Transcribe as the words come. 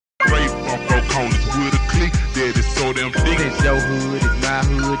your hood is my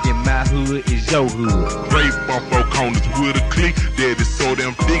hood, then my hood is your hood. Rape on four corners with a click, that is so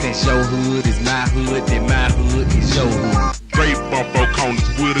damn thick. Since your hood is my hood, then my hood is your hood. Rape on four corners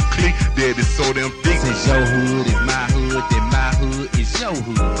with a click, that is so damn thick. Since your hood is my hood, then my hood is your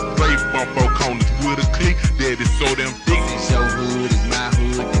hood. Rape on four corners with a click, that is so damn thick. Since your hood is my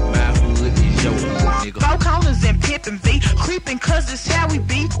hood, then my hood is your hood, nigga. Four corners and pimpin' V, creepin' cause it's how we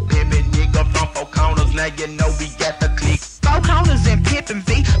be. Pimpin' nigga from four corners, now you know we got the click. Four corners and pimpin'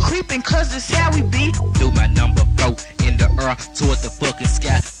 V, creepin' cause it's how we be. Do my number 4 in the earth towards the fucking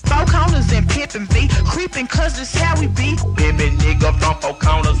sky. Four corners and pimpin' V, creepin' cause it's how we be. Pimpin' nigga from four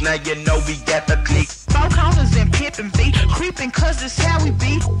corners, now you know we got the click. Four corners and pimpin' V, creepin' cause it's how we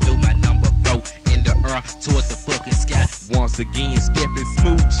be. Do my number 4 in the earth towards the fucking sky. Once again, stepping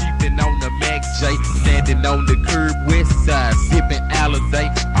smooth, cheapin' on the Mac J, standing on the curb west side, sippin' Alizé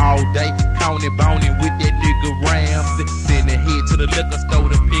all day, counting boning with that nigga Ramsey. Then head to the liquor store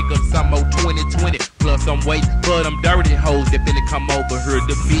to pick up some more 2020. Plus I'm waiting for them dirty hoes that finna come over here.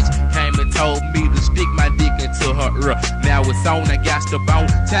 The bitch came and told me to stick my dick into her ear. Now it's on, I got the bone.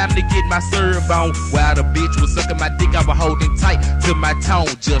 Time to get my serve on. While the bitch was sucking my dick, I was holding tight to my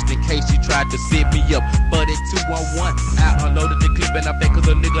tone, just in case she tried to set me up. But at 211, I unloaded the clip and I bet cause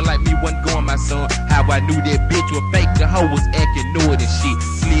a nigga like me wasn't going, my son. How I knew that bitch was fake, the hoe was acting new and shit.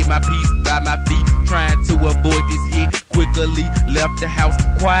 Slid my piece by my feet, trying to avoid this hit. Quickly left the house,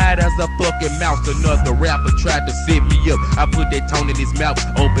 quiet as a fucking mouse. Another rapper tried to set me up. I put that tone in his mouth,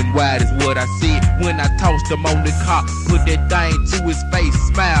 open wide is what I said. When I tossed him on the car, put that thing to his face,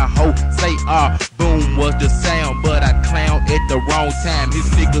 smile, ho, say boom was the sound. But I clowned at the wrong time, his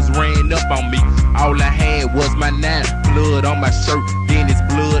niggas ran up on me. All I had was my 9, blood on my shirt, then his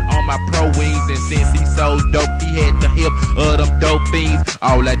blood on my pro wings. And since he sold dope, he had the help of them dope fiends.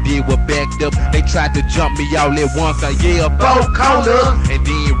 All I did was backed up, they tried to jump me all at once. I yelled, four corners, and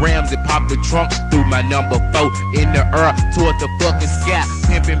then Ramsey popped the trunk, threw my number 4 in the earth toward the fucking sky.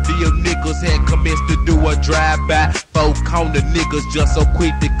 Pimpin'ville niggas had commenced to do a drive-by. 4 corner niggas just so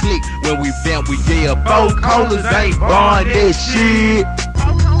quick to click. When we vamp, we yell, 4 corners ain't born that shit.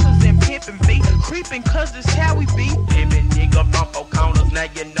 Four corners and pimpin' V, creepin' cause it's how we be. Pimpin' nigga from four corners, now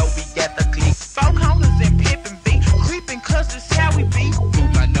you know we got the click. Four corners and pimpin' V, creepin' cause it's how we be. Do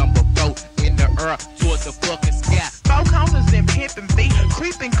my number 4 in the earth towards the fucking sky. Four corners and pimpin' V,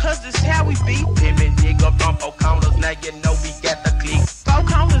 creepin' cause it's how we be. Pimpin' nigga from four corners, now you know we got the click. Four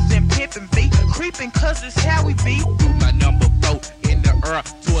corners and pimpin' V, creepin' cause it's how we be. Do my number 4 in the earth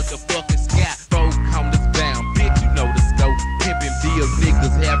towards the fucking sky. 4 corners down, bitch, you know the scope. Pimpin'ville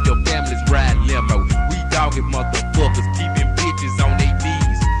niggas have your families ride limo. We dogging motherfuckers, keeping bitches on their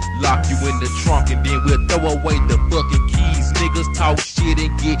knees. Lock you in the trunk and then we'll throw away the fucking keys. Niggas talk shit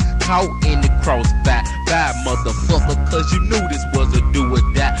and get caught in the crossfire. Bye, motherfucker, cause you knew this was a do or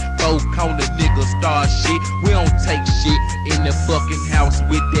die. 4 corner niggas start shit, we don't take shit in the fucking house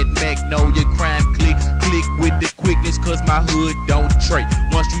with that Magnolia crime click. Click with the quickness cause my hood don't trade.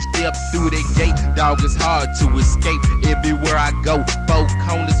 Once you step through the gate, dog, it's hard to escape. Everywhere I go, 4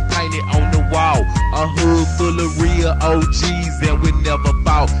 corners painted on the wall. A hood full of real OGs and we never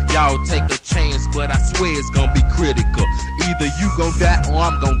fall. Y'all take a chance, but I swear it's gonna be critical. Either you gon' die or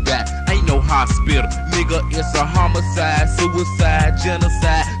I'm gon' die. Ain't no hospital, nigga, it's a homicide, suicide,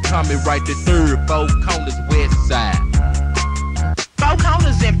 genocide. Coming right to 3rd, 4 corners west side. Four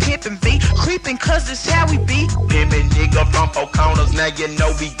corners and pimpin' V, creepin' cause it's how we be. Pimpin' nigga from four corners, now you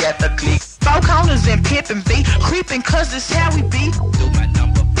know we got the click. Four corners and pimpin' V, creepin' cause it's how we be. Do my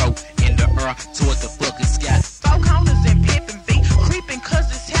number 4 in the earth towards the fucking sky. Four corners and pimpin' V, creepin' cause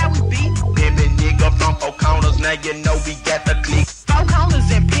it's how we be. Pimpin' nigga from four corners, now you know we got the click. Four corners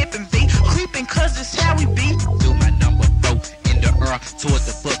and pimpin' V, creepin' cause it's how we be. Do my number 4 in the earth towards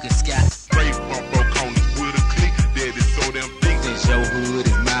the fucking sky. Rape on four corners with a click, that is so damn thick. Since your hood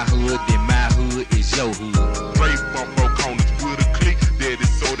is my hood, then my hood is your hood. Rape on four corners with a click, that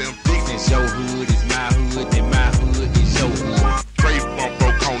is so damn thick. Since your hood is my hood, then my hood is your hood. Rape on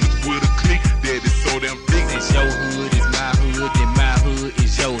four corners with a click, that is so damn thick. Since your hood is my hood, then my hood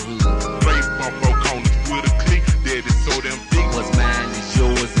is your hood. Rape on four corners with a click, that is so damn thick. What's mine is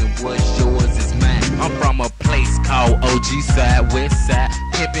yours and what's yours is mine. I'm from a place called OG side, west side,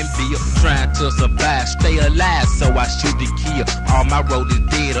 Pimpin'ville, trying to survive, stay alive, so I shoot to kill. All my road is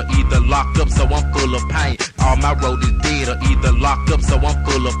dead or either locked up, so I'm full of pain. All my road is dead or either locked up, so I'm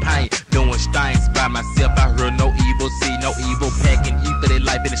full of pain. Doing things by myself, I heard no evil, see no evil, packing heat for their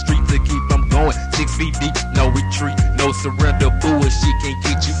life in the street to keep them going. going 6 feet deep, no retreat, no surrender. Bullshit can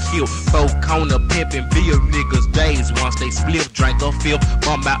get you killed. 4 corner pimpin' bill niggas days. Once they split, drink or fill.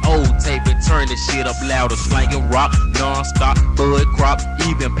 Bump my old tape and turn the shit up louder. Slangin' rock, non-stop, bud crop,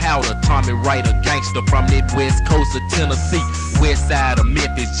 even powder. Tommy Wright, a gangster from the west coast of Tennessee. West side of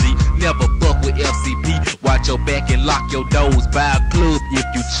Memphis, G. Never fuck with FCP. Watch your back and lock your doors. Buy a club if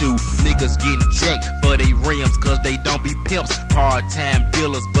you choose. Niggas getting jacked for they rims, cause they don't be pimps. Part-time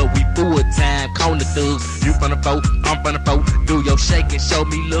dealers, but we full-time corner thugs. You from the boat, I'm from the boat. Do your shake and show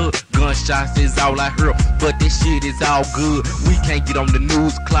me love. Gunshots is all I hear, but this shit is all good. We can't get on the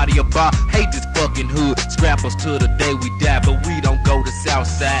news. Claudia Bar, hate this fucking hood. Scrap us till the day we die, but we don't go to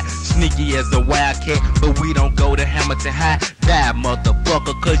Southside. Sneaky as a wildcat, but we don't go to Hamilton High. Die,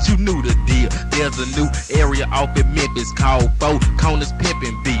 motherfucker, cause you knew the deal. There's a new area off in Memphis called 4 Corners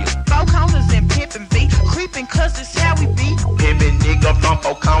Pimpin' Bill. 4 corners and pimpin' B, creepin' cause it's how we be. Pimpin' nigga from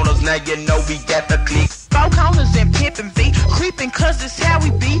 4 corners, now you know we got the click. 4 corners and pimpin' B, creepin' cause it's how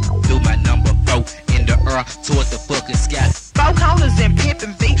we be. Do my number 4 in the air toward the fucking sky. 4 corners and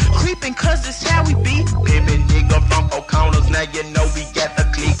pimpin' B, creepin' cause it's how we be. Pimpin' nigga from 4 corners, now you know we got the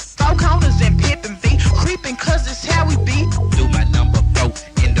click. 4 corners and pimpin' B, creepin' cause it's how we be. Do my number 4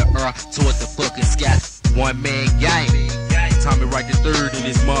 in the air toward the fucking sky. One man game. Tommy Wright the third in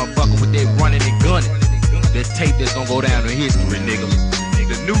this motherfucker with that running and gunning. That tape that's gonna go down in history, nigga.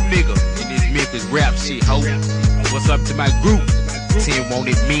 The new nigga in this Memphis rap shit, ho. What's up to my group? 10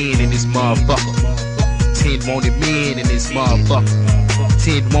 wanted men in this motherfucker. 10 wanted men in this motherfucker.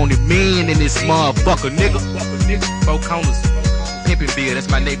 10 wanted men in this motherfucker, nigga. 4 corners, Pimpin' Bill, that's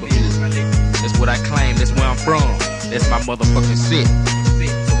my neighborhood. That's what I claim, that's where I'm from. That's my motherfucking set.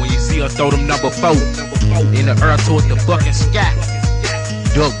 So when you see us throw them number 4 in the air towards the fucking sky,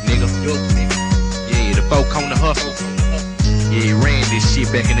 duck, nigga. Yeah, the 4 corner hustle. Yeah, he ran this shit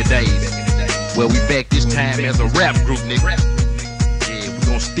back in the days. Well, we back this time as a rap group, nigga. Yeah, we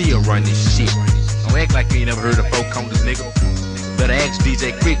gon' still run this shit. Don't act like you ain't never heard of 4 corners, nigga. Better ask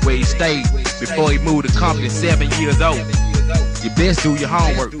DJ Quick where he stayed before he moved to Compton 7 years old. You best do your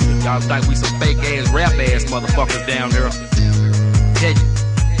homework. Y'all think we some fake ass rap ass motherfuckers down here. Tell you.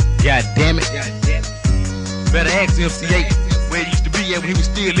 God damn it. Better ask MC8 where he used to be at when he was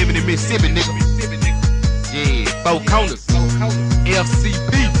still living in Mississippi, nigga. Yeah, 4 corners.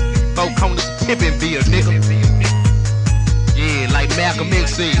 FCP. 4 corners Pimpin' Bill, nigga. Yeah, like Malcolm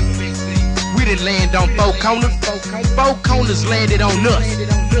X said. We didn't land on 4 corners. 4 corners landed on us.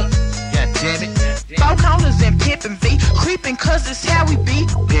 God damn it. 4 corners and pimpin' B, creepin' cause it's how we be.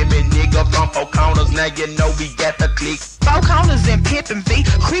 Pimpin' nigga from 4 corners, now you know we got the click. 4 corners and pimpin' B,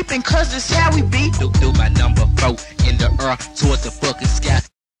 creepin' cause it's how we be. Do my number 4 in the air towards the fucking sky.